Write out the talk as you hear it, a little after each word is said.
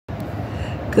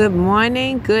Good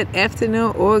morning, good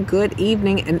afternoon, or good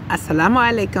evening, and assalamu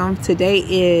alaikum. Today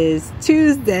is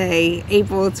Tuesday,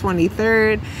 April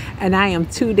 23rd, and I am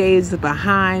 2 days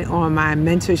behind on my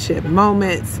mentorship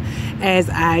moments as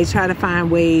I try to find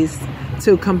ways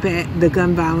to combat the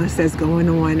gun violence that's going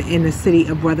on in the city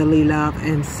of brotherly love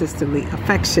and sisterly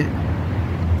affection.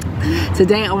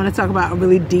 Today, I want to talk about a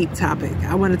really deep topic.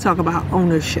 I want to talk about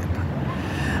ownership.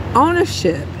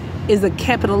 Ownership is a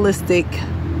capitalistic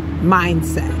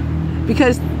mindset,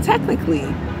 because technically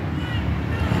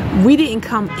we didn't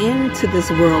come into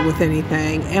this world with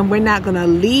anything, and we're not going to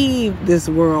leave this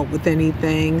world with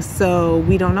anything, so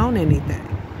we don't own anything.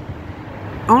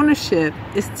 Ownership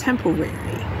is temporary,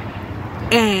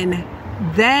 and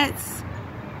that's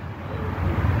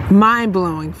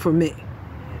mind-blowing for me,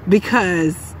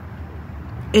 because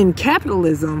in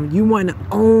capitalism, you want to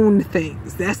own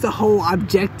things. That's the whole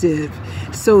objective,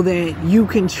 so that you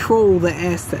control the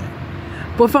asset.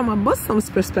 But from a Muslim's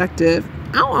perspective,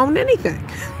 I don't own anything.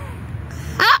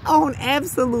 I own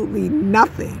absolutely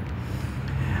nothing.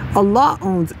 Allah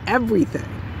owns everything.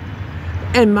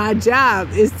 And my job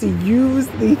is to use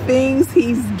the things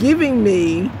He's giving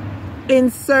me in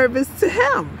service to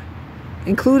Him,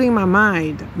 including my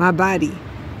mind, my body,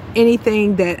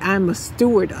 anything that I'm a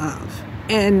steward of.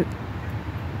 And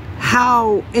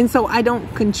so I don't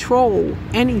control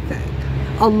anything.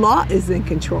 Allah is in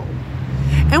control.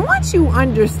 And once you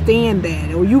understand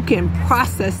that, or you can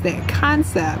process that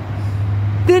concept,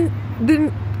 then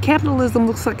capitalism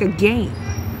looks like a game.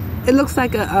 It looks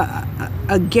like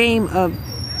a game of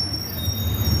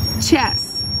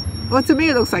chess. Well, to me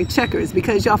it looks like checkers,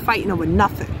 because y'all fighting over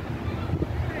nothing.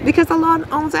 Because Allah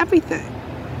owns everything.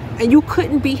 And you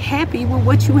couldn't be happy with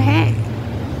what you had.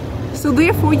 So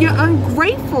therefore, you're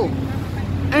ungrateful.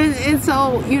 And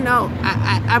so,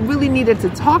 I really needed to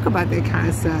talk about that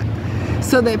concept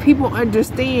so that people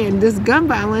understand this gun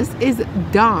violence is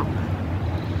dumb.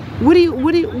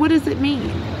 What does it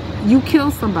mean? You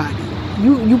kill somebody.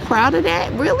 You proud of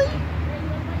that? Really?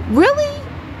 Really?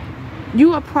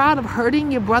 You are proud of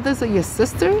hurting your brothers or your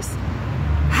sisters?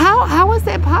 How is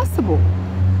that possible?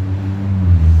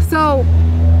 So,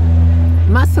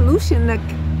 my solution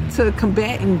to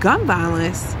combating gun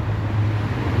violence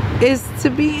is to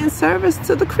be in service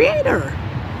to the Creator.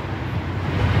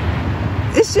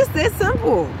 It's just that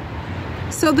simple.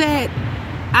 So that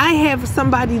I have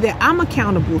somebody that I'm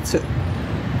accountable to,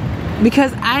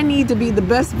 because I need to be the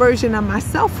best version of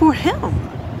myself for Him.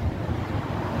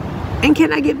 And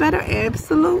can I get better?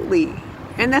 Absolutely.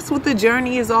 And that's what the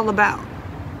journey is all about.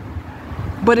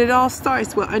 But it all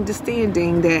starts with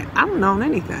understanding that I don't own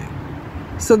anything.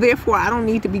 So therefore, I don't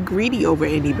need to be greedy over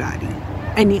anybody.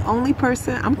 And the only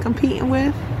person I'm competing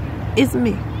with is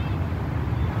me.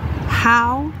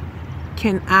 How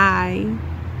can I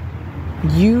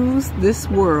use this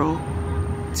world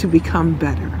to become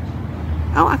better?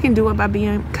 Oh, I can do it by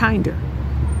being kinder.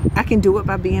 I can do it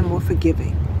by being more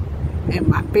forgiving. And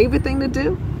my favorite thing to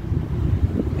do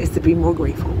is to be more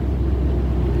grateful.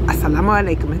 Assalamu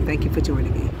alaikum, and thank you for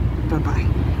joining me. Bye-bye.